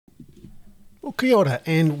Well, kia ora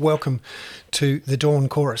and welcome to the Dawn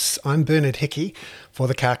Chorus. I'm Bernard Hickey for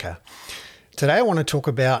the Kaka. Today I want to talk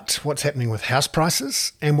about what's happening with house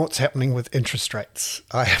prices and what's happening with interest rates.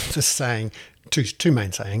 I have this saying, two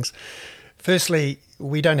main sayings. Firstly,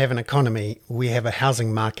 we don't have an economy, we have a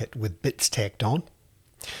housing market with bits tacked on.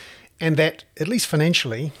 And that, at least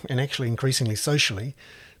financially and actually increasingly socially,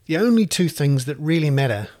 the only two things that really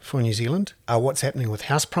matter for New Zealand are what's happening with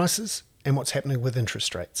house prices and what's happening with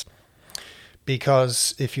interest rates.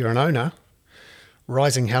 Because if you're an owner,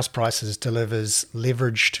 rising house prices delivers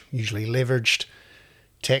usually leveraged,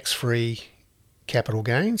 tax-free capital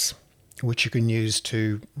gains, which you can use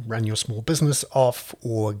to run your small business off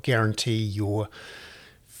or guarantee your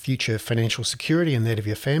future financial security and that of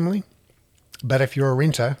your family. But if you're a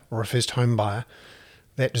renter or a first home buyer,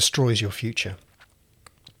 that destroys your future.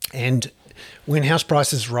 And when house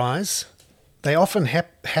prices rise, they often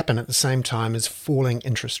happen at the same time as falling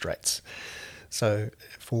interest rates. So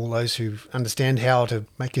for all those who understand how to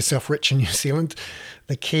make yourself rich in New Zealand,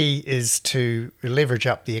 the key is to leverage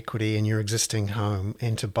up the equity in your existing home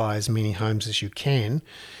and to buy as many homes as you can.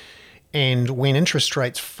 And when interest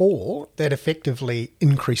rates fall, that effectively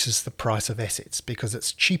increases the price of assets because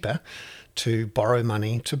it's cheaper to borrow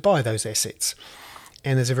money to buy those assets.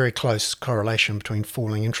 And there's a very close correlation between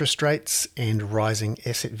falling interest rates and rising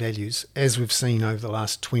asset values, as we've seen over the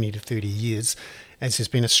last 20 to 30 years, as there's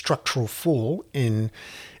been a structural fall in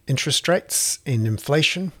interest rates, in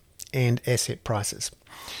inflation, and asset prices.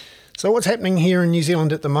 So what's happening here in New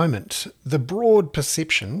Zealand at the moment? The broad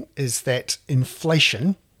perception is that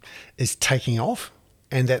inflation is taking off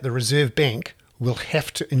and that the Reserve Bank will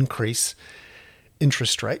have to increase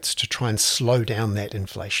interest rates to try and slow down that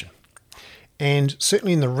inflation. And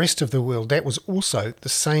certainly in the rest of the world, that was also the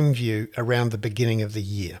same view around the beginning of the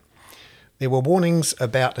year. There were warnings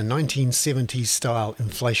about a 1970s-style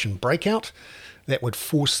inflation breakout that would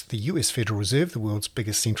force the US Federal Reserve, the world's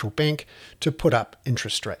biggest central bank, to put up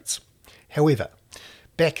interest rates. However,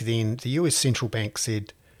 back then, the US Central Bank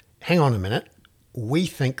said, hang on a minute, we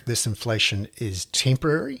think this inflation is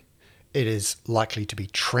temporary, it is likely to be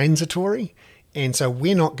transitory, and so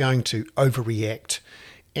we're not going to overreact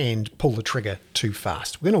and pull the trigger too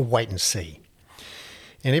fast. We're going to wait and see.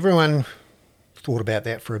 And everyone thought about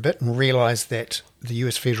that for a bit and realised that the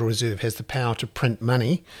US Federal Reserve has the power to print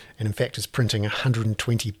money, and in fact is printing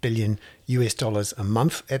 120 billion US dollars a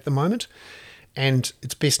month at the moment, and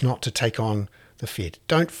it's best not to take on the Fed.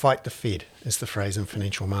 Don't fight the Fed, is the phrase in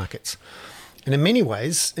financial markets. And in many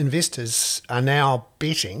ways, investors are now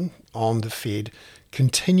betting on the Fed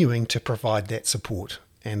continuing to provide that support,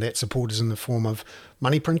 and that support is in the form of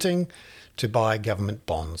money printing to buy government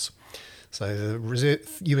bonds. So the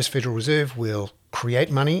US Federal Reserve will create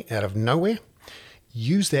money out of nowhere,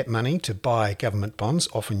 use that money to buy government bonds,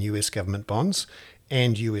 often US government bonds,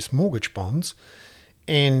 and US mortgage bonds,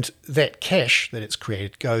 and that cash that it's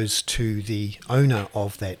created goes to the owner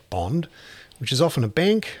of that bond, which is often a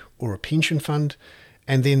bank or a pension fund,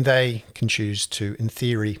 and then they can choose to, in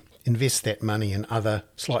theory, invest that money in other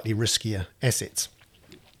slightly riskier assets.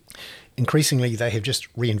 Increasingly, they have just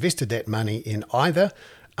reinvested that money in either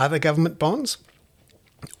other government bonds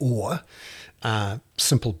or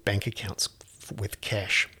simple bank accounts with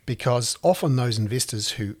cash, because often those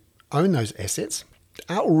investors who own those assets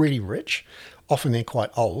are already rich, often they're quite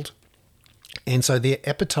old, and so their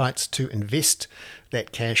appetites to invest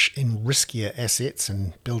that cash in riskier assets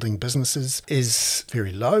and building businesses is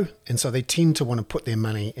very low, and so they tend to want to put their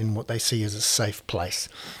money in what they see as a safe place.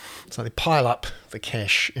 So they pile up the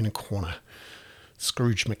cash in a corner,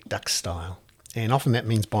 Scrooge McDuck style. And often that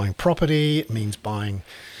means buying property, it means buying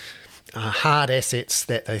hard assets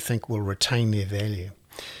that they think will retain their value.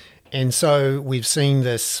 And so we've seen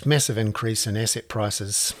this massive increase in asset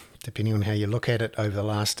prices, depending on how you look at it, over the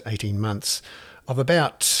last 18 months, of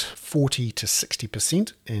about 40 to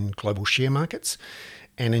 60% in global share markets.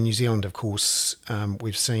 And in New Zealand, of course,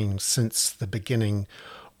 we've seen since the beginning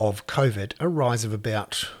of COVID a rise of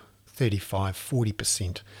about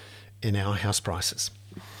 35-40% in our house prices.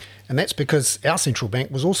 And that's because our central bank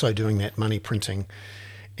was also doing that money printing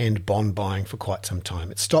and bond buying for quite some time.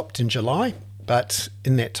 It stopped in July, but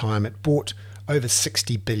in that time it bought over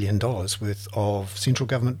 $60 billion worth of central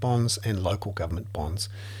government bonds and local government bonds.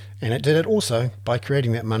 And it did it also by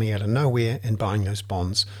creating that money out of nowhere and buying those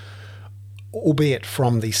bonds, albeit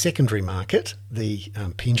from the secondary market, the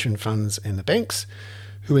pension funds and the banks,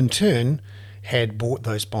 who in turn had bought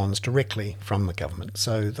those bonds directly from the government.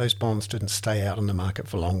 So those bonds didn't stay out on the market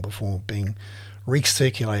for long before being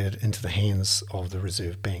recirculated into the hands of the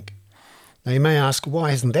Reserve Bank. Now you may ask,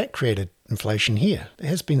 why hasn't that created inflation here? There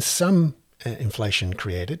has been some inflation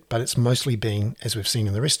created, but it's mostly been, as we've seen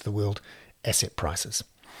in the rest of the world, asset prices.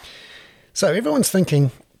 So everyone's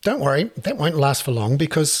thinking, don't worry, that won't last for long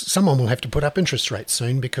because someone will have to put up interest rates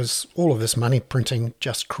soon because all of this money printing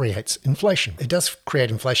just creates inflation. It does create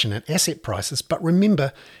inflation in asset prices, but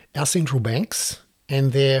remember, our central banks,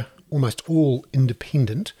 and they're almost all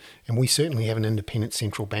independent, and we certainly have an independent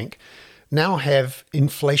central bank, now have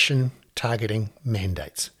inflation targeting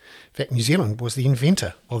mandates. In fact, New Zealand was the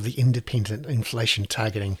inventor of the independent inflation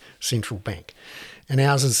targeting central bank. And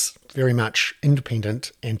ours is very much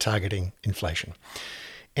independent and targeting inflation.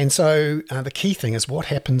 And so the key thing is what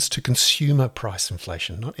happens to consumer price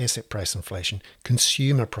inflation, not asset price inflation,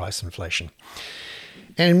 consumer price inflation.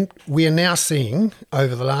 And we are now seeing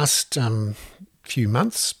over the last few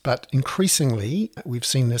months, but increasingly, we've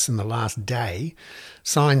seen this in the last day,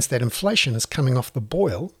 signs that inflation is coming off the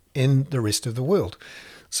boil in the rest of the world.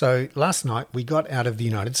 So last night we got out of the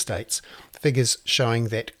United States figures showing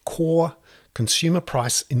that core consumer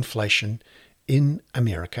price inflation in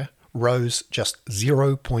America rose just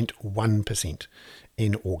 0.1%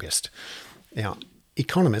 in August. Now,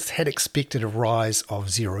 economists had expected a rise of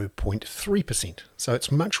 0.3%, so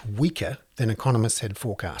it's much weaker than economists had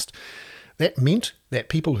forecast. That meant that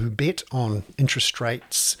people who bet on interest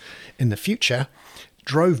rates in the future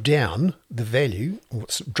drove down the value, or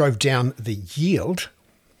drove down the yield,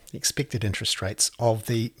 the expected interest rates of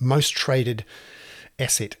the most traded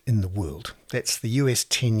asset in the world. That's the US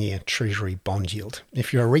 10-year Treasury bond yield.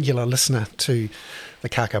 If you're a regular listener to the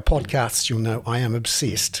Kaka podcasts, you'll know I am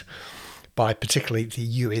obsessed by particularly the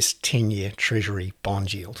US 10-year Treasury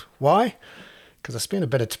bond yield. Why? Because I spent a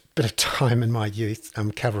bit of time in my youth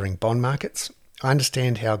covering bond markets. I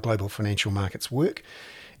understand how global financial markets work.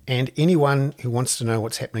 And anyone who wants to know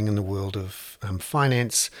what's happening in the world of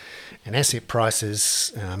finance and asset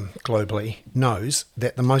prices globally knows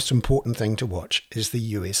that the most important thing to watch is the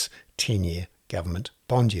US 10-year government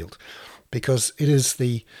bond yield, because it is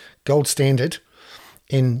the gold standard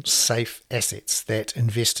in safe assets that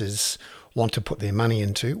investors want to put their money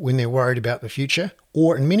into when they're worried about the future,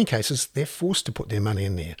 or in many cases, they're forced to put their money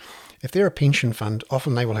in there. If they're a pension fund,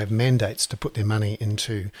 often they will have mandates to put their money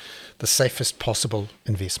into the safest possible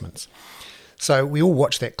investments. So we all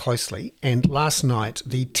watch that closely. And last night,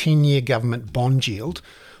 the 10-year government bond yield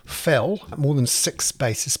fell more than 6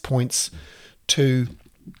 basis points to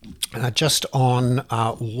just on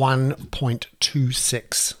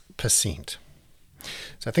 1.26%.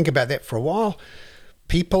 So think about that for a while.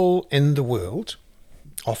 People in the world,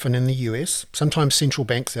 often in the US, sometimes central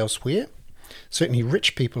banks elsewhere, certainly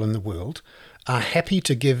rich people in the world, are happy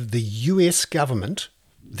to give the US government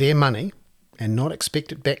their money and not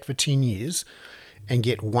expect it back for 10 years and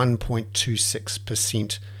get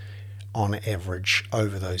 1.26% on average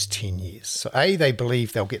over those 10 years. So A, they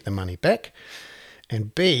believe they'll get the money back,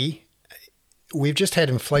 and B, we've just had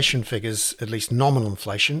inflation figures, at least nominal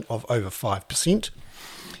inflation, of over 5%.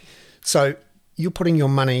 So you're putting your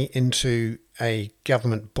money into a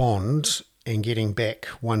government bond and getting back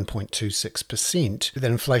 1.26%, that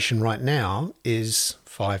inflation right now is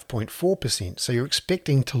 5.4%. So you're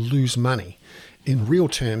expecting to lose money in real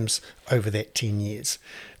terms over that 10 years.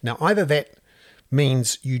 Now, either that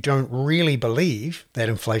means you don't really believe that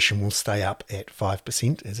inflation will stay up at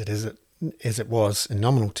 5% as it was in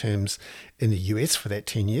nominal terms in the US for that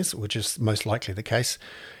 10 years, which is most likely the case.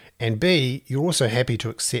 And B, you're also happy to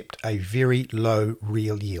accept a very low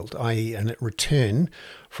real yield, i.e. a return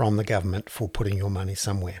from the government for putting your money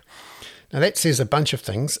somewhere. Now that says a bunch of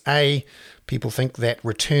things. A, people think that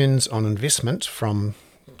returns on investment from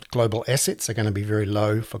global assets are going to be very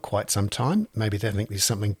low for quite some time. Maybe they think there's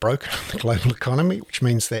something broken in the global economy, which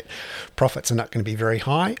means that profits are not going to be very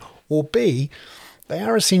high. Or B, they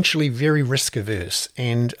are essentially very risk averse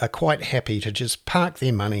and are quite happy to just park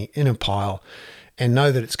their money in a pile and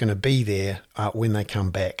know that it's going to be there when they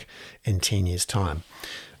come back in 10 years' time.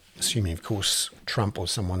 Assuming, of course, Trump or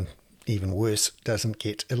someone even worse doesn't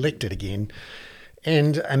get elected again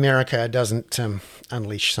and America doesn't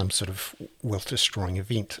unleash some sort of wealth-destroying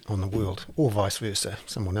event on the world, or vice versa,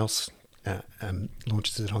 someone else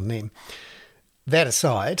launches it on them. That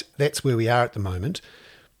aside, that's where we are at the moment.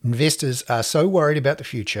 Investors are so worried about the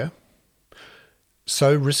future,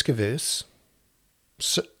 so risk-averse,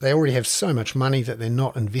 so they already have so much money that they're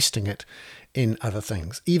not investing it in other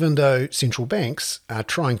things, even though central banks are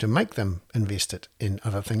trying to make them invest it in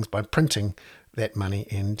other things by printing that money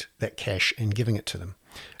and that cash and giving it to them.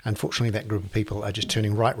 Unfortunately, that group of people are just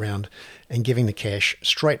turning right round and giving the cash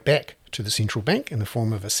straight back to the central bank in the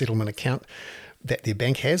form of a settlement account that their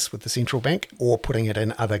bank has with the central bank, or putting it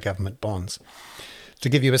in other government bonds. To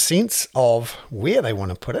give you a sense of where they want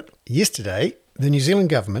to put it, yesterday the New Zealand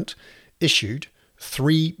government issued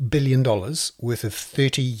 $3 billion worth of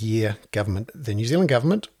 30-year government. The New Zealand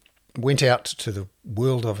government went out to the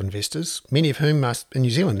world of investors, many of whom are in New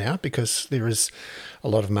Zealand now because there is a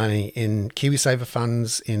lot of money in KiwiSaver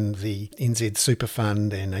funds, in the NZ Super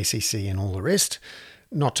Fund and ACC and all the rest,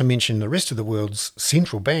 not to mention the rest of the world's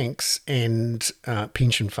central banks and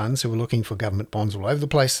pension funds who are looking for government bonds all over the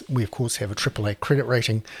place. We, of course, have a AAA credit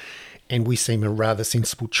rating, and we seem a rather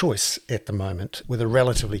sensible choice at the moment with a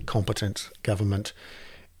relatively competent government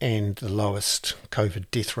and the lowest COVID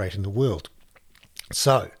death rate in the world.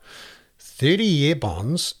 So, 30-year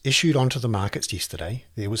bonds issued onto the markets yesterday.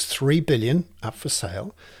 There was $3 billion up for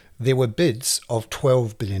sale. There were bids of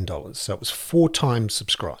 $12 billion, so it was 4 times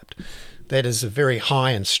subscribed. That is a very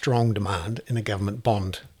high and strong demand in a government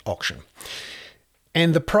bond auction.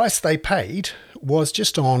 And the price they paid was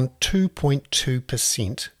just on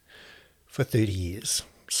 2.2% for 30 years.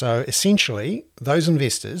 So essentially, those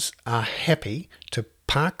investors are happy to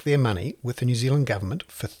park their money with the New Zealand government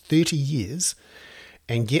for 30 years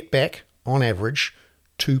and get back, on average,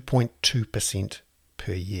 2.2%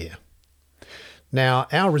 per year. Now,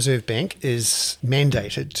 our Reserve Bank is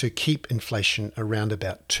mandated to keep inflation around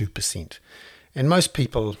about 2%. And most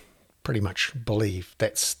people pretty much believe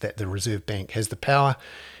that the Reserve Bank has the power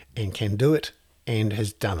and can do it and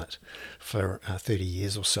has done it for 30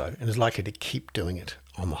 years or so and is likely to keep doing it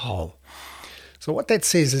on the whole. So what that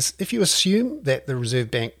says is if you assume that the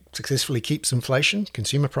Reserve Bank successfully keeps inflation,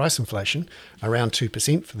 consumer price inflation, around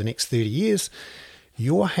 2% for the next 30 years,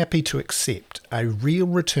 you're happy to accept a real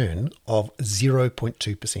return of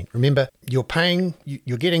 0.2%. Remember, you're getting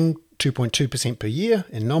 2.2% per year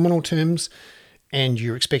in nominal terms, and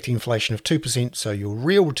you're expecting inflation of 2%, so your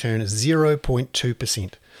real return is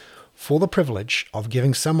 0.2% for the privilege of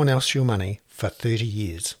giving someone else your money for 30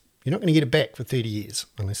 years. You're not going to get it back for 30 years,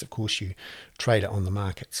 unless, of course, you trade it on the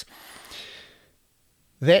markets.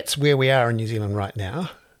 That's where we are in New Zealand right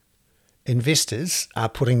now. Investors are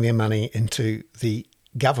putting their money into the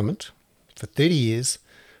government for 30 years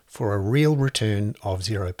for a real return of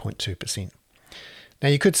 0.2%. Now,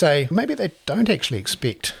 you could say, maybe they don't actually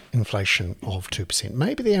expect inflation of 2%.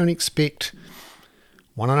 Maybe they only expect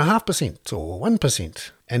 1.5% or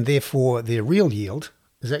 1%, and therefore their real yield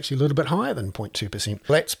is actually a little bit higher than 0.2%.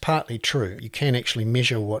 Well, that's partly true. You can actually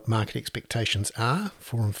measure what market expectations are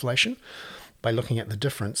for inflation by looking at the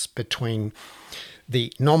difference between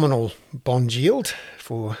the nominal bond yield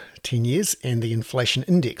for 10 years and the inflation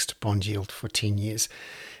indexed bond yield for 10 years.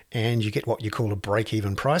 And you get what you call a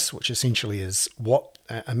break-even price, which essentially is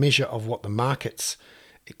a measure of what the markets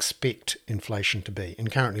expect inflation to be.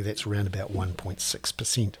 And currently that's around about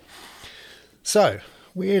 1.6%. So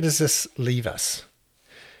where does this leave us?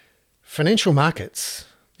 Financial markets,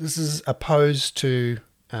 this is opposed to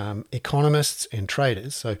economists and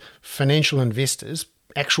traders. So financial investors,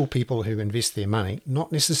 actual people who invest their money,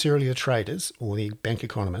 not necessarily the traders or the bank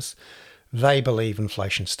economists, they believe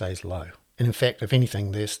inflation stays low. And in fact, if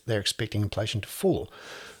anything, they're expecting inflation to fall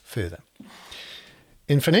further.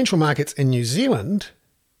 In financial markets in New Zealand,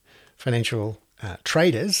 financial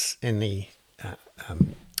traders in the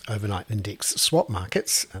overnight index swap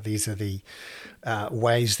markets, these are the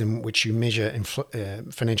ways in which you measure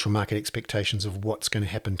financial market expectations of what's going to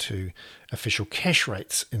happen to official cash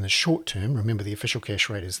rates in the short term. Remember, the official cash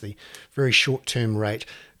rate is the very short-term rate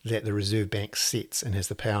that the Reserve Bank sets and has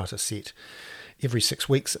the power to set. Every 6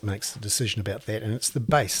 weeks it makes the decision about that, and it's the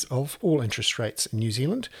base of all interest rates in New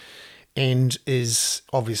Zealand and is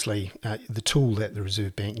obviously the tool that the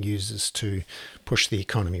Reserve Bank uses to push the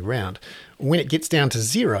economy round. When it gets down to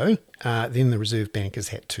zero, then the Reserve Bank has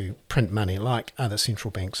had to print money like other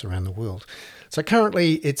central banks around the world. So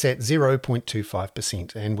currently it's at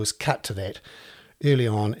 0.25% and was cut to that early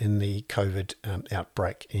on in the COVID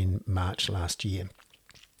outbreak in March last year.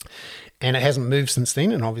 And it hasn't moved since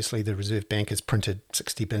then, and obviously the Reserve Bank has printed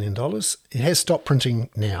 $60 billion. It has stopped printing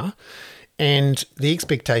now, and the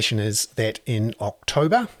expectation is that in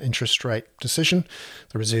October, interest rate decision,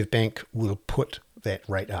 the Reserve Bank will put that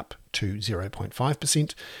rate up to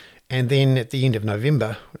 0.5%, and then at the end of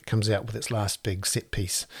November, when it comes out with its last big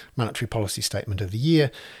set-piece monetary policy statement of the year,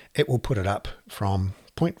 it will put it up from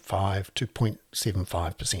 0.5 to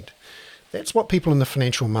 0.75%. That's what people in the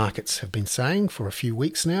financial markets have been saying for a few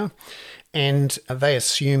weeks now, and they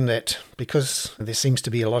assume that because there seems to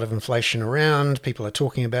be a lot of inflation around, people are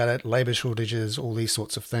talking about it, labour shortages, all these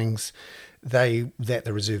sorts of things, that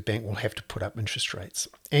the Reserve Bank will have to put up interest rates.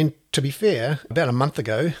 And to be fair, about a month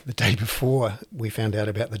ago, the day before we found out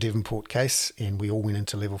about the Devonport case and we all went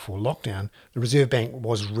into level 4 lockdown, the Reserve Bank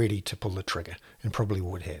was ready to pull the trigger and probably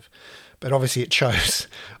would have. But obviously it chose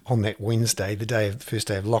on that Wednesday, the first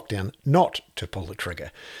day of lockdown, not to pull the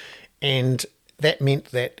trigger. And that meant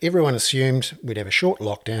that everyone assumed we'd have a short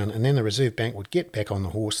lockdown and then the Reserve Bank would get back on the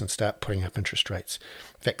horse and start putting up interest rates.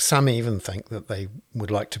 In fact, some even think that they would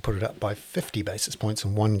like to put it up by 50 basis points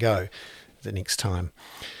in one go the next time.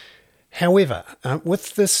 However,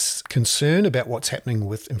 with this concern about what's happening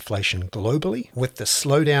with inflation globally, with the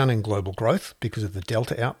slowdown in global growth because of the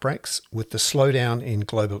Delta outbreaks, with the slowdown in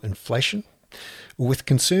global inflation, with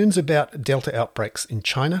concerns about Delta outbreaks in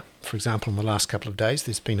China, for example, in the last couple of days,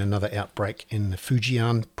 there's been another outbreak in the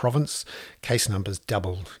Fujian province. Case numbers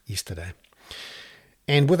doubled yesterday.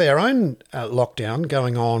 And with our own lockdown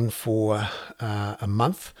going on for a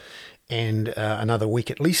month and another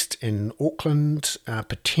week at least in Auckland,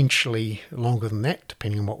 potentially longer than that,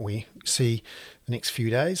 depending on what we see the next few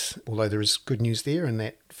days, although there is good news there in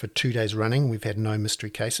that for 2 days running we've had no mystery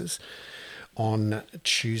cases on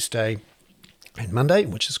Tuesday and Monday,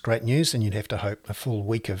 which is great news, and you'd have to hope a full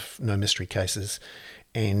week of no mystery cases,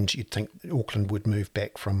 and you'd think Auckland would move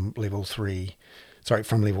back from level 4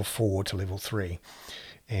 to level 3,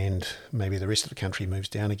 and maybe the rest of the country moves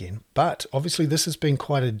down again. But obviously this has been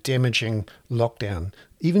quite a damaging lockdown,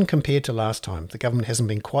 even compared to last time. The government hasn't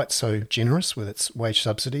been quite so generous with its wage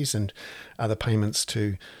subsidies and other payments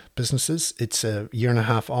to businesses. It's a year and a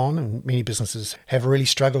half on, and many businesses have really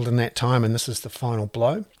struggled in that time, and this is the final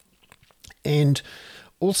blow. And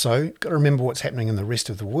also, got to remember what's happening in the rest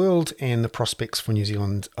of the world, and the prospects for New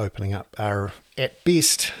Zealand opening up are at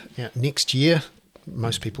best next year,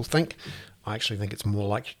 most people think. I actually think it's more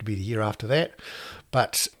likely to be the year after that.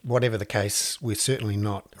 But whatever the case, we're certainly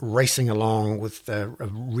not racing along with a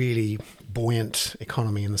really buoyant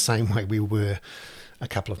economy in the same way we were a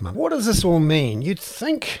couple of months. What does this all mean? You'd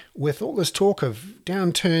think with all this talk of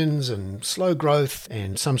downturns and slow growth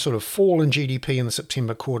and some sort of fall in GDP in the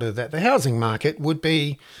September quarter that the housing market would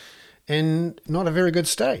be in not a very good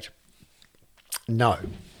state. No.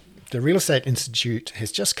 The Real Estate Institute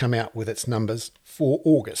has just come out with its numbers for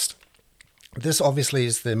August. This obviously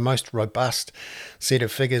is the most robust set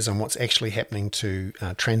of figures on what's actually happening to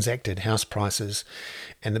transacted house prices.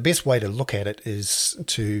 And the best way to look at it is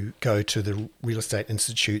to go to the Real Estate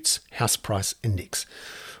Institute's House Price Index,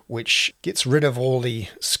 which gets rid of all the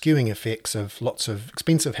skewing effects of lots of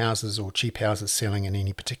expensive houses or cheap houses selling in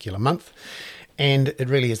any particular month. And it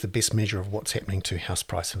really is the best measure of what's happening to house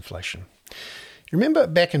price inflation. You remember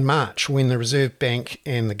back in March when the Reserve Bank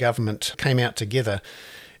and the government came out together,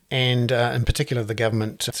 and in particular, the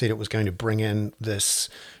government said it was going to bring in this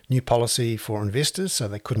new policy for investors so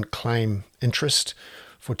they couldn't claim interest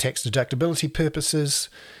for tax deductibility purposes.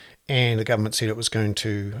 And the government said it was going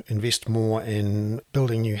to invest more in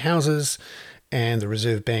building new houses. And the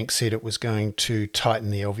Reserve Bank said it was going to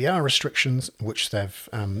tighten the LVR restrictions, which they've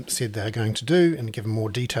said they're going to do and given more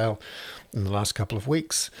detail in the last couple of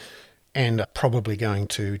weeks. And are probably going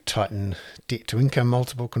to tighten debt-to-income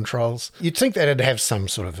multiple controls. You'd think that it'd have some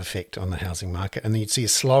sort of effect on the housing market, and then you'd see a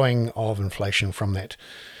slowing of inflation from that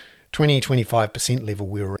 20-25% level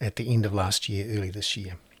we were at the end of last year, early this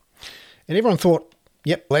year. And everyone thought,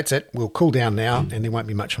 yep, that's it, we'll cool down now and there won't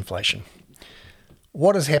be much inflation.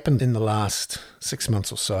 What has happened in the last 6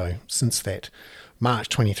 months or so since that March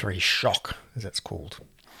 23 shock, as it's called?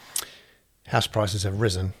 House prices have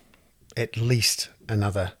risen at least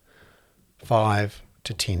another 5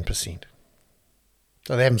 to 10%.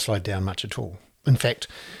 So they haven't slowed down much at all. In fact,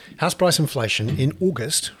 house price inflation in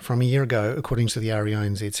August from a year ago, according to the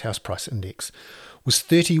REINZ's House Price Index, was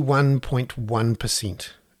 31.1%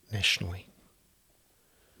 nationally.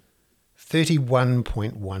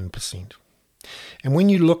 31.1%. And when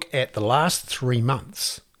you look at the last 3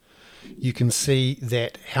 months, you can see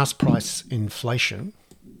that house price inflation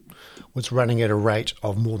was running at a rate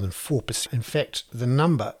of more than 4%. In fact, the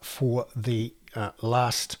number for the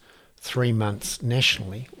last 3 months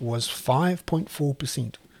nationally was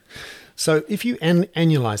 5.4%. So if you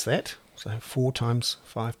annualize that, so 4 times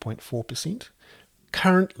 5.4%,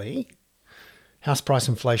 currently house price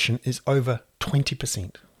inflation is over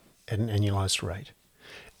 20% at an annualized rate.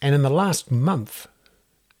 And in the last month,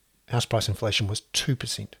 house price inflation was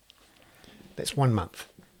 2%. That's 1 month.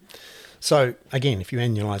 So again, if you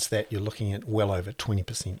annualize that, you're looking at well over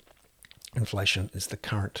 20% inflation is the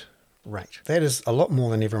current rate. That is a lot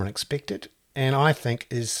more than everyone expected, and I think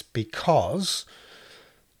is because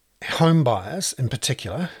home buyers in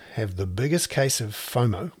particular have the biggest case of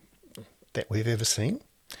FOMO that we've ever seen.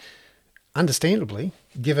 understandably,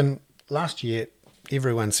 given last year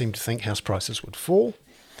everyone seemed to think house prices would fall.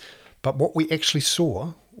 But what we actually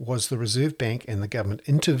saw was the Reserve Bank and the government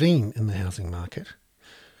intervene in the housing market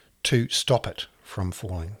to stop it from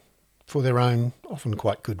falling for their own, often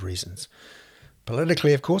quite good reasons.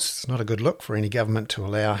 Politically, of course, it's not a good look for any government to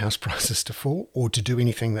allow house prices to fall or to do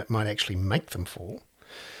anything that might actually make them fall.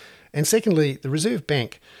 And secondly, the Reserve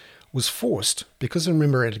Bank was forced, because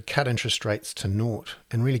remember it had cut interest rates to naught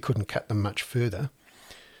and really couldn't cut them much further.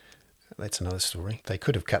 That's another story. They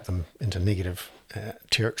could have cut them into negative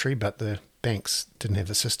territory, but the banks didn't have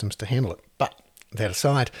the systems to handle it. But that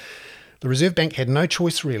aside, the Reserve Bank had no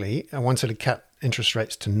choice really, once it had cut interest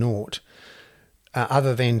rates to naught,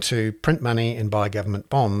 other than to print money and buy government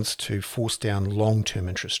bonds to force down long-term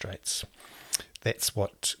interest rates. That's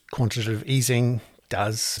what quantitative easing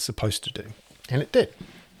is supposed to do. And it did.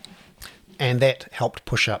 And that helped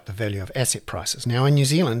push up the value of asset prices. Now in New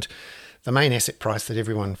Zealand, the main asset price that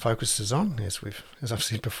everyone focuses on, as I've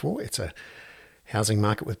said before, it's a housing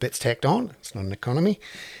market with bits tacked on. It's not an economy,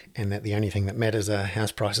 and that the only thing that matters are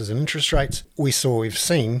house prices and interest rates. We've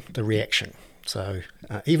seen the reaction. So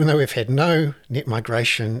even though we've had no net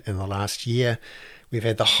migration in the last year, we've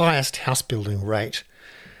had the highest house building rate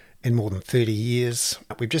in more than 30 years.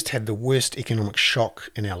 We've just had the worst economic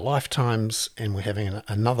shock in our lifetimes, and we're having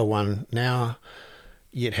another one now,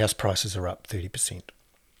 yet house prices are up 30%.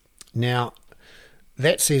 Now,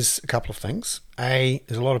 that says a couple of things. A,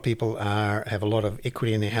 there's a lot of people have a lot of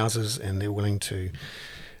equity in their houses and they're willing to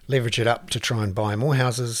leverage it up to try and buy more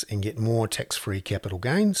houses and get more tax-free capital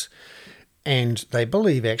gains. And they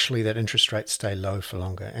believe actually that interest rates stay low for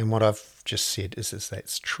longer. And what I've just said is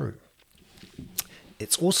that's true.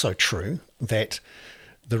 It's also true that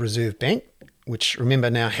the Reserve Bank, which remember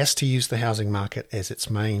now has to use the housing market as its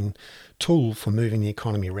main tool for moving the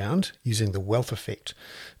economy around, using the wealth effect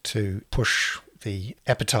to push the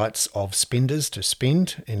appetites of spenders to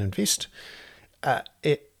spend and invest.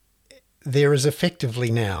 There is effectively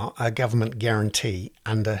now a government guarantee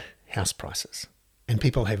under house prices. And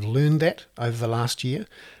people have learned that over the last year.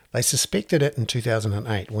 They suspected it in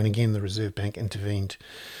 2008 when again the Reserve Bank intervened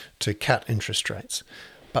to cut interest rates.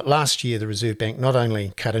 But last year, the Reserve Bank not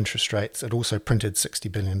only cut interest rates, it also printed $60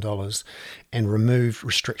 billion and removed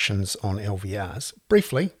restrictions on LVRs,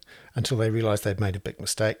 briefly, until they realised they'd made a big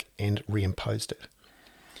mistake and reimposed it.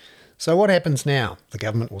 So what happens now? The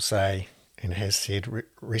government will say, and has said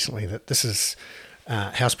recently, that this is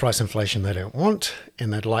house price inflation they don't want,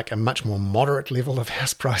 and they'd like a much more moderate level of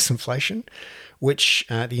house price inflation, which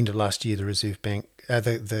at the end of last year, the Reserve Bank,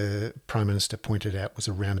 the Prime Minister pointed out was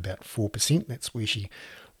around about 4%. That's where she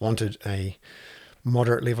wanted a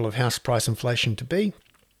moderate level of house price inflation to be.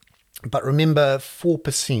 But remember,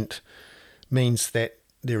 4% means that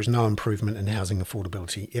there is no improvement in housing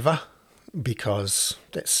affordability ever, because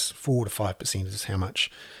that's 4 to 5% is how much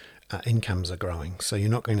incomes are growing. So you're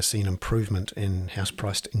not going to see an improvement in house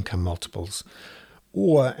price to income multiples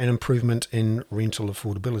or an improvement in rental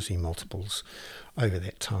affordability multiples over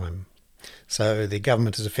that time. So the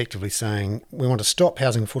government is effectively saying we want to stop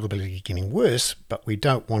housing affordability getting worse, but we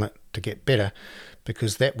don't want it to get better,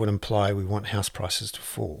 because that would imply we want house prices to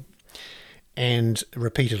fall. And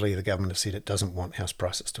repeatedly the government has said it doesn't want house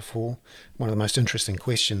prices to fall. One of the most interesting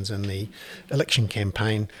questions in the election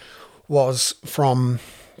campaign was from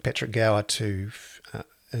Patrick Gower to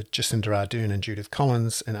Jacinda Ardern and Judith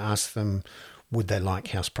Collins, and asked them would they like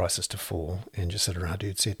house prices to fall, and Jacinda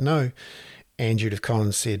Ardern said no. And Judith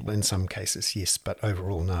Collins said, in some cases, yes, but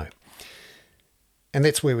overall, no. And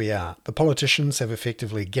that's where we are. The politicians have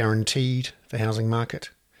effectively guaranteed the housing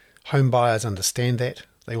market. Home buyers understand that.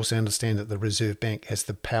 They also understand that the Reserve Bank has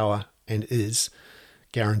the power and is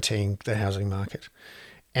guaranteeing the housing market.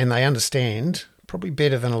 And they understand, probably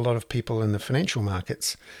better than a lot of people in the financial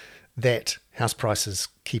markets, that house prices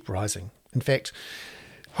keep rising. In fact,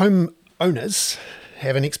 home owners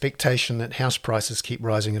have an expectation that house prices keep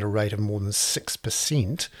rising at a rate of more than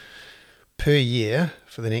 6% per year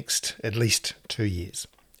for the next at least 2 years.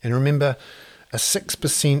 And remember, a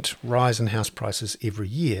 6% rise in house prices every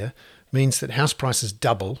year means that house prices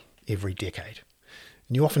double every decade.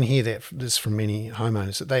 And you often hear this from many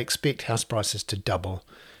homeowners, that they expect house prices to double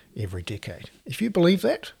every decade. If you believe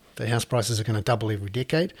that, the house prices are going to double every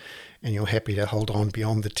decade, and you're happy to hold on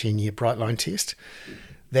beyond the 10-year Brightline test,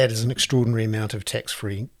 that is an extraordinary amount of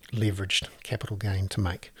tax-free leveraged capital gain to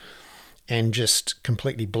make, and just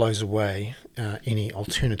completely blows away any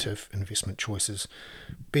alternative investment choices,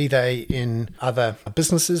 be they in other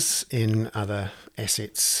businesses, in other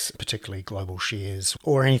assets, particularly global shares,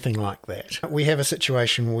 or anything like that. We have a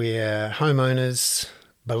situation where homeowners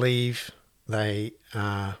believe they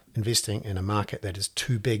are investing in a market that is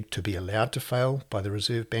too big to be allowed to fail by the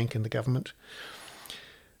Reserve Bank and the government.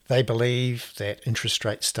 They believe that interest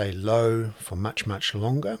rates stay low for much, much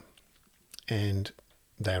longer, and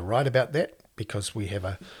they're right about that because we have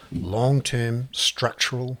a long-term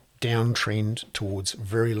structural downtrend towards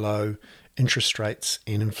very low interest rates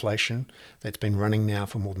and inflation that's been running now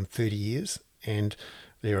for more than 30 years, and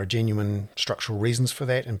there are genuine structural reasons for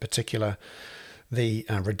that, in particular the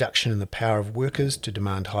reduction in the power of workers to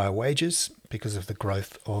demand higher wages because of the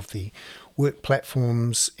growth of the work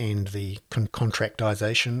platforms and the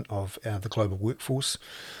contractisation of the global workforce.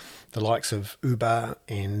 The likes of Uber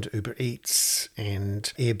and Uber Eats and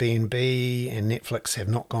Airbnb and Netflix have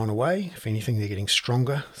not gone away. If anything, they're getting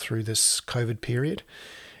stronger through this COVID period.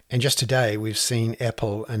 And just today, we've seen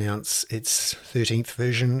Apple announce its 13th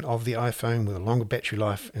version of the iPhone with a longer battery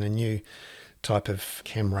life and a new type of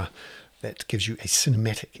camera that gives you a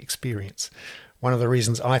cinematic experience. One of the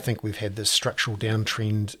reasons I think we've had this structural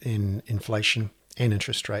downtrend in inflation and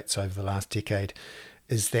interest rates over the last decade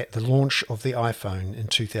is that the launch of the iPhone in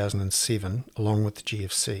 2007, along with the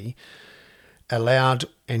GFC, allowed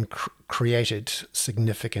and created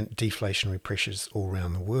significant deflationary pressures all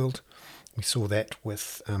around the world. We saw that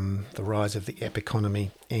with the rise of the app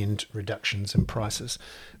economy and reductions in prices.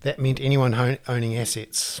 That meant anyone owning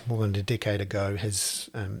assets more than a decade ago has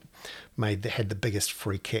had the biggest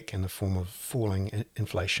free kick in the form of falling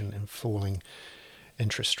inflation and falling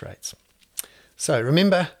interest rates. So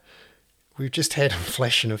remember, we've just had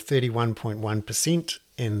inflation of 31.1%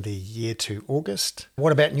 in the year to August.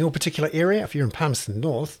 What about in your particular area? If you're in Palmerston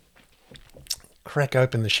North, crack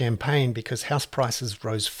open the champagne because house prices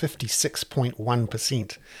rose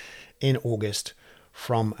 56.1% in August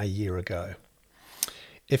from a year ago.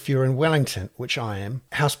 If you're in Wellington, which I am,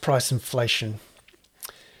 house price inflation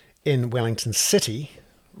in Wellington City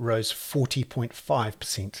rose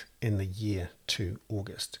 40.5% in the year to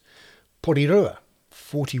August. Porirua,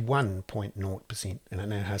 41.0%, and it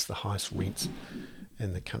now has the highest rents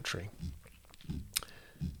in the country.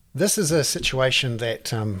 This is a situation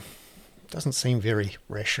that doesn't seem very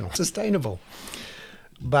rational, sustainable.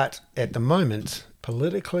 But at the moment,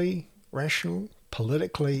 politically rational,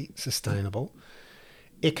 politically sustainable,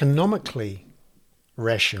 economically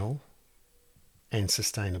rational and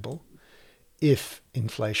sustainable if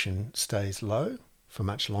inflation stays low for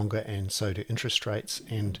much longer, and so do interest rates,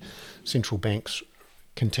 and central banks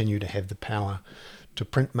continue to have the power to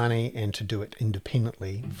print money and to do it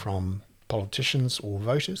independently from politicians or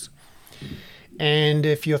voters. And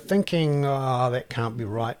if you're thinking, oh, that can't be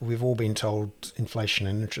right, we've all been told inflation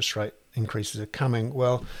and interest rate increases are coming.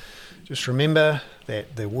 Well, just remember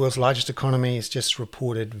that the world's largest economy has just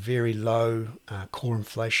reported very low core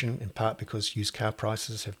inflation, in part because used car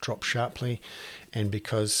prices have dropped sharply and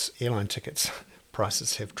because airline tickets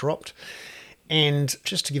prices have dropped. And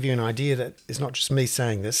just to give you an idea that it's not just me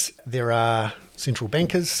saying this, there are central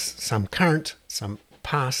bankers, some current, some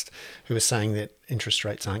past, who are saying that interest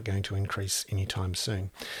rates aren't going to increase anytime soon.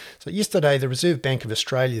 So yesterday, the Reserve Bank of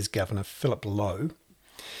Australia's Governor, Philip Lowe,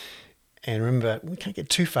 and remember, we can't get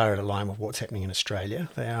too far out of line with what's happening in Australia.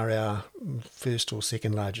 They are our first or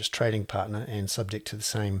second largest trading partner and subject to the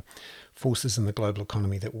same forces in the global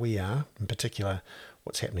economy that we are, in particular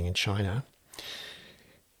what's happening in China.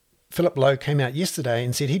 Philip Lowe came out yesterday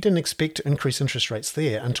and said he didn't expect to increase interest rates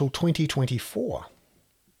there until 2024.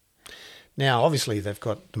 Now, obviously, they've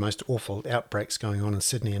got the most awful outbreaks going on in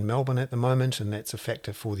Sydney and Melbourne at the moment, and that's a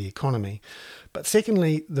factor for the economy. But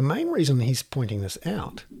secondly, the main reason he's pointing this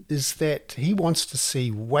out is that he wants to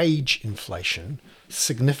see wage inflation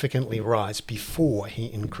significantly rise before he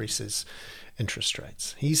increases interest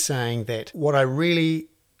rates. He's saying that what I really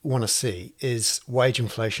want to see is wage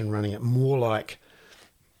inflation running at more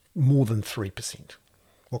than 3%.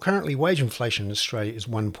 Well, currently, wage inflation in Australia is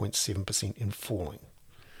 1.7% and falling.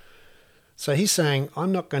 So he's saying,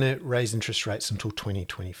 I'm not going to raise interest rates until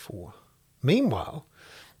 2024. Meanwhile,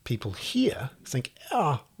 people here think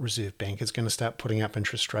our Reserve Bank is going to start putting up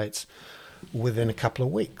interest rates within a couple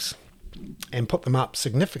of weeks and put them up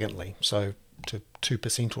significantly, so to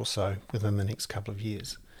 2% or so within the next couple of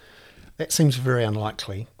years. That seems very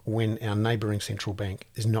unlikely when our neighbouring central bank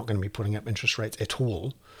is not going to be putting up interest rates at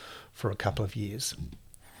all for a couple of years.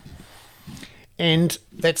 And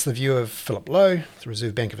that's the view of Philip Lowe, the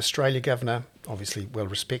Reserve Bank of Australia Governor, obviously well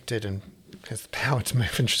respected and has the power to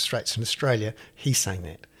move interest rates in Australia. He's saying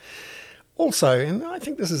that. Also, and I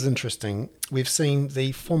think this is interesting, we've seen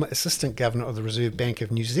the former Assistant Governor of the Reserve Bank of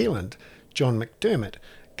New Zealand, John McDermott,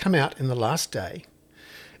 come out in the last day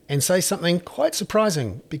and say something quite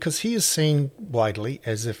surprising, because he is seen widely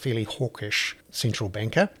as a fairly hawkish central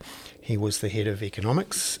banker. He was the head of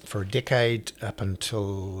economics for a decade up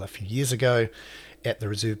until a few years ago at the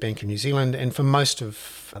Reserve Bank of New Zealand, and for most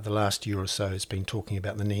of the last year or so has been talking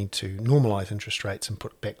about the need to normalise interest rates and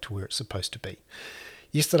put it back to where it's supposed to be.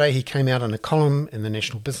 Yesterday he came out in a column in the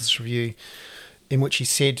National Business Review in which he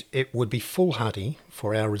said it would be foolhardy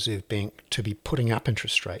for our Reserve Bank to be putting up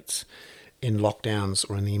interest rates in lockdowns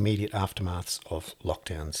or in the immediate aftermaths of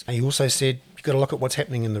lockdowns. He also said you've got to look at what's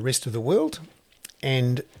happening in the rest of the world,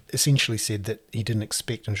 and essentially said that he didn't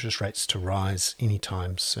expect interest rates to rise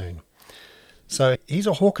anytime soon. So he's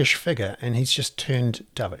a hawkish figure, and he's just turned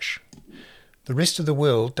dovish. The rest of the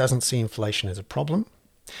world doesn't see inflation as a problem.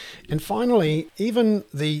 And finally, even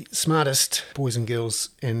the smartest boys and girls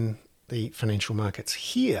in the financial markets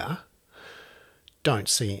here don't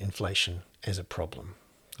see inflation as a problem.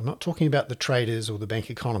 I'm not talking about the traders or the bank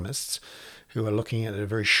economists who are looking at it a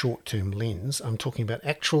very short-term lens. I'm talking about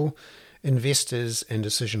actual investors and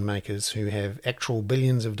decision makers who have actual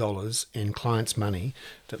billions of dollars in clients' money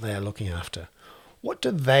that they are looking after. What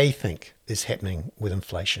do they think is happening with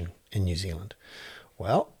inflation in New Zealand?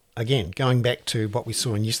 Well, again, going back to what we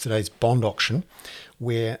saw in yesterday's bond auction,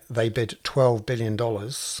 where they bid $12 billion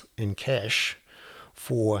in cash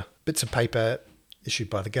for bits of paper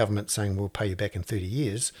issued by the government saying we'll pay you back in 30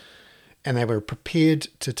 years, and they were prepared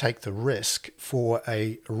to take the risk for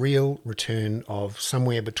a real return of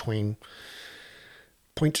somewhere between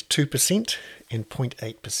 0.2% and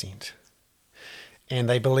 0.8%. And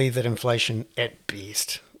they believe that inflation at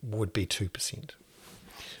best would be 2%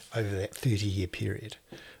 over that 30-year period.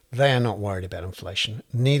 They are not worried about inflation.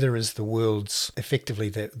 Neither is the world's, effectively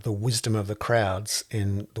the wisdom of the crowds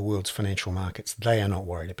in the world's financial markets. They are not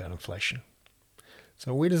worried about inflation.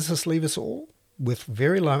 So where does this leave us all? With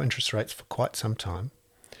very low interest rates for quite some time,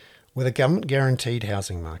 with a government-guaranteed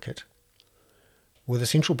housing market, with a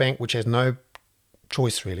central bank which has no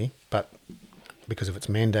choice really, but because of its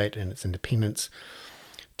mandate and its independence,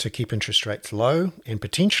 to keep interest rates low and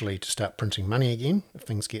potentially to start printing money again if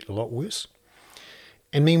things get a lot worse.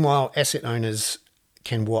 And meanwhile, asset owners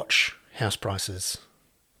can watch house prices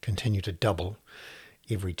continue to double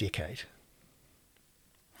every decade.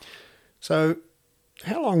 So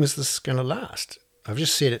how long is this going to last? I've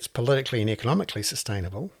just said it's politically and economically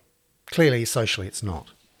sustainable. Clearly, socially, it's not.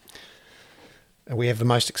 We have the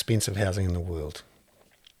most expensive housing in the world.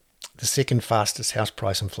 The second fastest house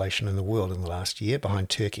price inflation in the world in the last year, behind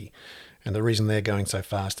Turkey. And the reason they're going so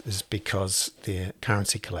fast is because their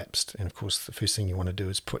currency collapsed. And of course, the first thing you want to do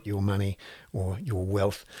is put your money or your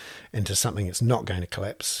wealth into something that's not going to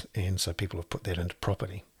collapse. And so people have put that into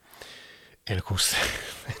property. And of course,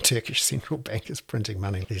 the Turkish central bank is printing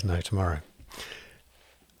money. There's no tomorrow.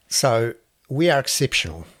 So we are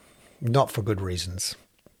exceptional, not for good reasons.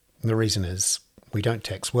 And the reason is we don't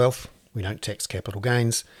tax wealth, we don't tax capital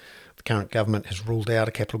gains. The current government has ruled out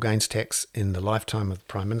a capital gains tax in the lifetime of the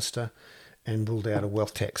Prime Minister and ruled out a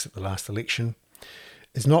wealth tax at the last election.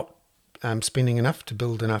 It's not spending enough to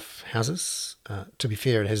build enough houses. To be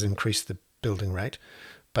fair, it has increased the building rate,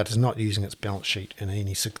 but is not using its balance sheet in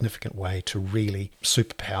any significant way to really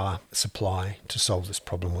superpower supply to solve this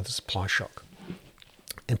problem with a supply shock.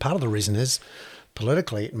 And part of the reason is,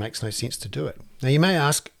 politically, it makes no sense to do it. Now, you may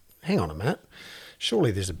ask, hang on a minute, surely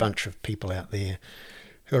there's a bunch of people out there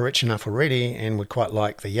who are rich enough already and would quite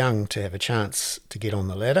like the young to have a chance to get on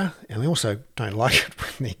the ladder, and they also don't like it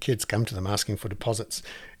when their kids come to them asking for deposits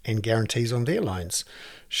and guarantees on their loans.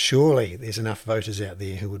 Surely there's enough voters out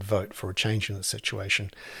there who would vote for a change in the situation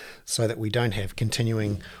so that we don't have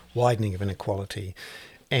continuing widening of inequality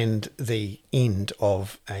and the end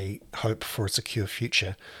of a hope for a secure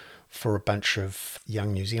future for a bunch of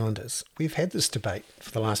young New Zealanders. We've had this debate for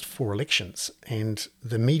the last 4 elections, and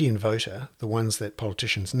the median voter, the ones that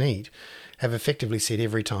politicians need, have effectively said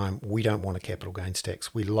every time, we don't want a capital gains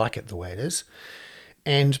tax, we like it the way it is.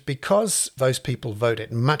 And because those people vote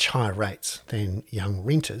at much higher rates than young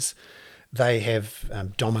renters, they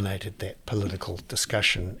have dominated that political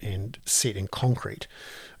discussion and set in concrete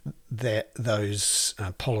that those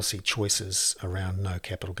policy choices around no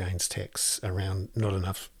capital gains tax, around not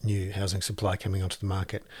enough new housing supply coming onto the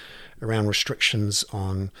market, around restrictions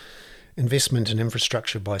on investment in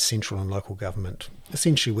infrastructure by central and local government,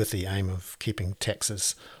 essentially with the aim of keeping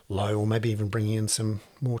taxes low or maybe even bringing in some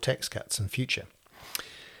more tax cuts in future.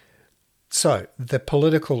 So the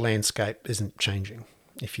political landscape isn't changing.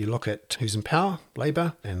 If you look at who's in power,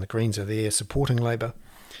 Labour, and the Greens are there supporting Labour,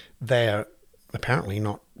 they are apparently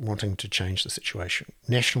not wanting to change the situation.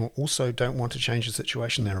 National also don't want to change the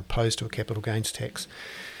situation. They're opposed to a capital gains tax.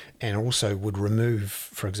 and also would remove,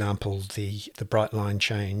 for example, the bright line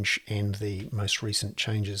change and the most recent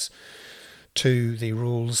changes to the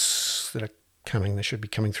rules that are coming. They should be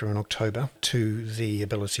coming through in October, to the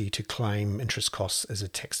ability to claim interest costs as a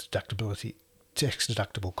tax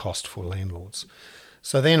deductible cost for landlords.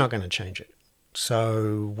 So they're not going to change it.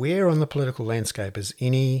 So where on the political landscape is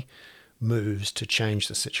any moves to change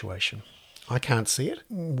the situation? I can't see it.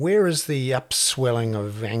 Where is the upswelling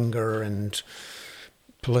of anger and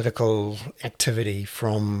political activity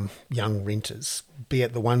from young renters, be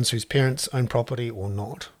it the ones whose parents own property or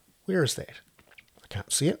not? Where is that? I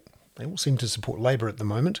can't see it. They all seem to support Labour at the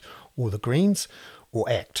moment, or the Greens, or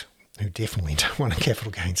ACT, who definitely don't want a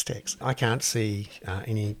capital gains tax. I can't see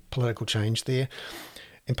any political change there,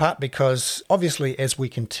 in part because obviously as we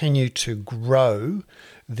continue to grow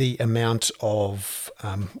the amount of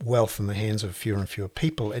wealth in the hands of fewer and fewer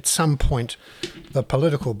people, at some point the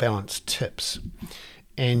political balance tips.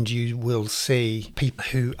 And you will see people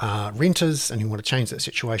who are renters and who want to change that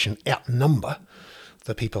situation outnumber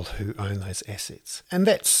the people who own those assets. And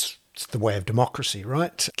that's the way of democracy,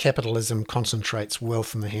 right? Capitalism concentrates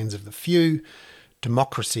wealth in the hands of the few.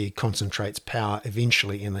 Democracy concentrates power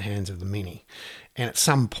eventually in the hands of the many. And at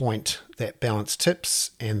some point that balance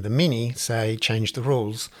tips and the many say change the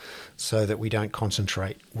rules so that we don't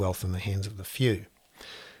concentrate wealth in the hands of the few.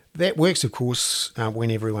 That works, of course,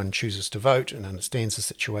 when everyone chooses to vote and understands the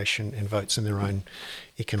situation and votes in their own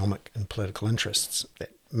economic and political interests.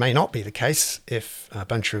 That may not be the case if a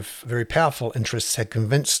bunch of very powerful interests had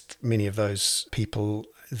convinced many of those people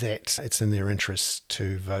that it's in their interests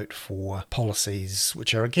to vote for policies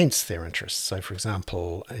which are against their interests. So, for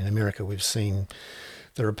example, in America, we've seen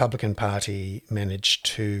the Republican Party manage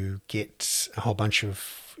to get a whole bunch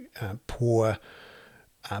of poor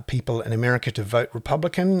people in America to vote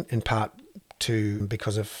Republican, in part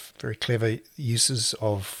because of very clever uses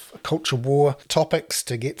of culture war topics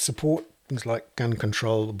to get support, things like gun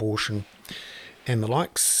control, abortion, and the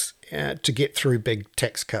likes, to get through big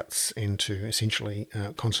tax cuts and to essentially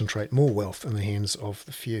concentrate more wealth in the hands of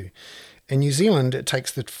the few. In New Zealand, it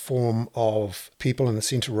takes the form of people in the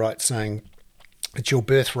centre-right saying it's your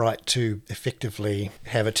birthright to effectively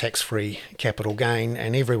have a tax-free capital gain,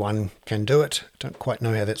 and everyone can do it. Don't quite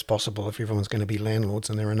know how that's possible if everyone's going to be landlords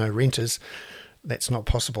and there are no renters. That's not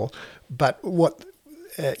possible. But what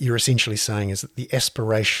you're essentially saying is that the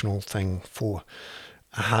aspirational thing for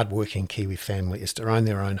a hard-working Kiwi family is to own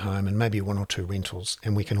their own home and maybe one or two rentals,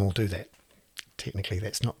 and we can all do that. Technically,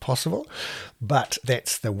 that's not possible, but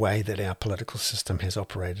that's the way that our political system has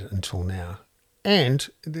operated until now. And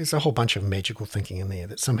there's a whole bunch of magical thinking in there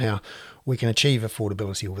that somehow we can achieve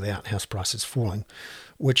affordability without house prices falling,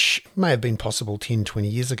 which may have been possible 10, 20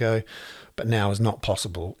 years ago, but now is not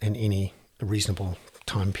possible in any reasonable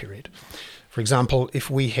time period. For example, if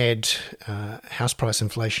we had house price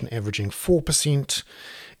inflation averaging 4%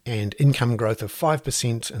 and income growth of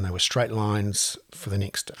 5%, and they were straight lines for the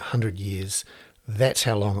next 100 years, that's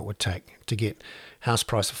how long it would take to get house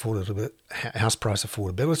price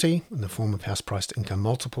affordability in the form of house price to income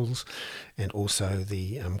multiples, and also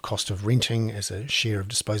the cost of renting as a share of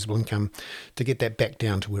disposable income, to get that back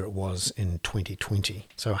down to where it was in 2020.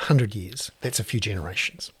 So 100 years. That's a few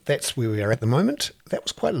generations. That's where we are at the moment. That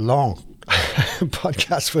was quite a long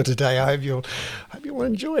podcast for today. I hope you all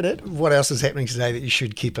enjoyed it. What else is happening today that you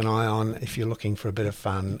should keep an eye on if you're looking for a bit of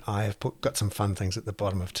fun? I have got some fun things at the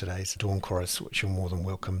bottom of today's Dawn Chorus, which you're more than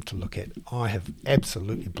welcome to look at. I have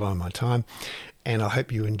absolutely blown my time, and I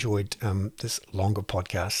hope you enjoyed this longer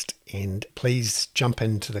podcast. And please jump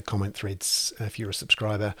into the comment threads if you're a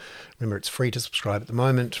subscriber. Remember, it's free to subscribe at the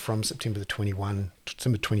moment from September the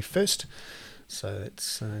 21st. So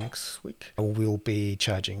it's next week. We'll be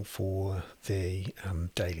charging for the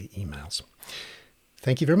daily emails.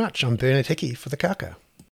 Thank you very much. I'm Bernard Hickey for the Kaka.